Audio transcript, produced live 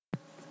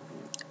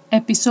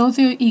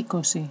Επεισόδιο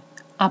 20.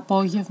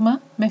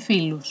 Απόγευμα με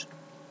φίλους.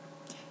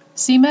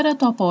 Σήμερα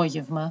το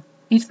απόγευμα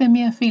ήρθε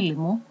μία φίλη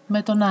μου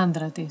με τον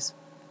άντρα της.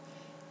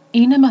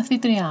 Είναι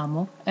μαθήτριά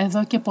μου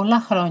εδώ και πολλά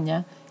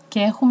χρόνια και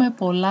έχουμε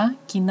πολλά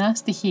κοινά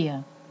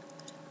στοιχεία.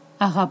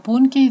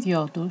 Αγαπούν και οι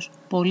δυο τους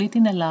πολύ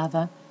την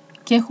Ελλάδα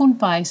και έχουν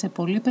πάει σε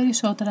πολύ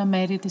περισσότερα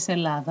μέρη της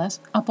Ελλάδας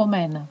από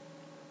μένα.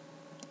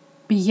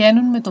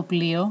 Πηγαίνουν με το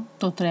πλοίο,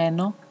 το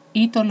τρένο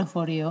ή το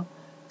λεωφορείο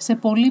σε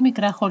πολύ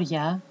μικρά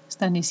χωριά,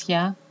 στα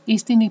νησιά ή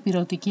στην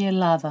ηπειρωτική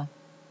Ελλάδα.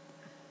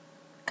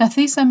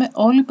 Καθίσαμε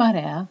όλοι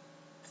παρέα,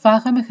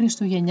 φάγαμε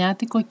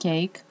χριστουγεννιάτικο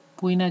κέικ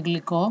που είναι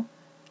αγγλικό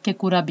και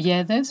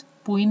κουραμπιέδες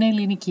που είναι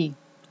ελληνικοί.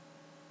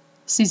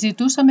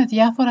 Συζητούσαμε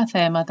διάφορα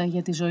θέματα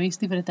για τη ζωή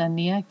στη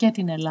Βρετανία και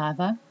την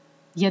Ελλάδα,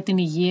 για την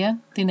υγεία,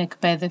 την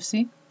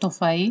εκπαίδευση, το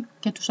φαΐ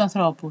και τους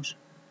ανθρώπους.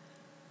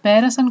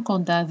 Πέρασαν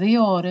κοντά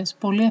 2 ώρες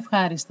πολύ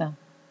ευχάριστα.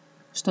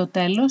 Στο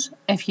τέλος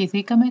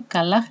ευχηθήκαμε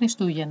καλά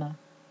Χριστούγεννα.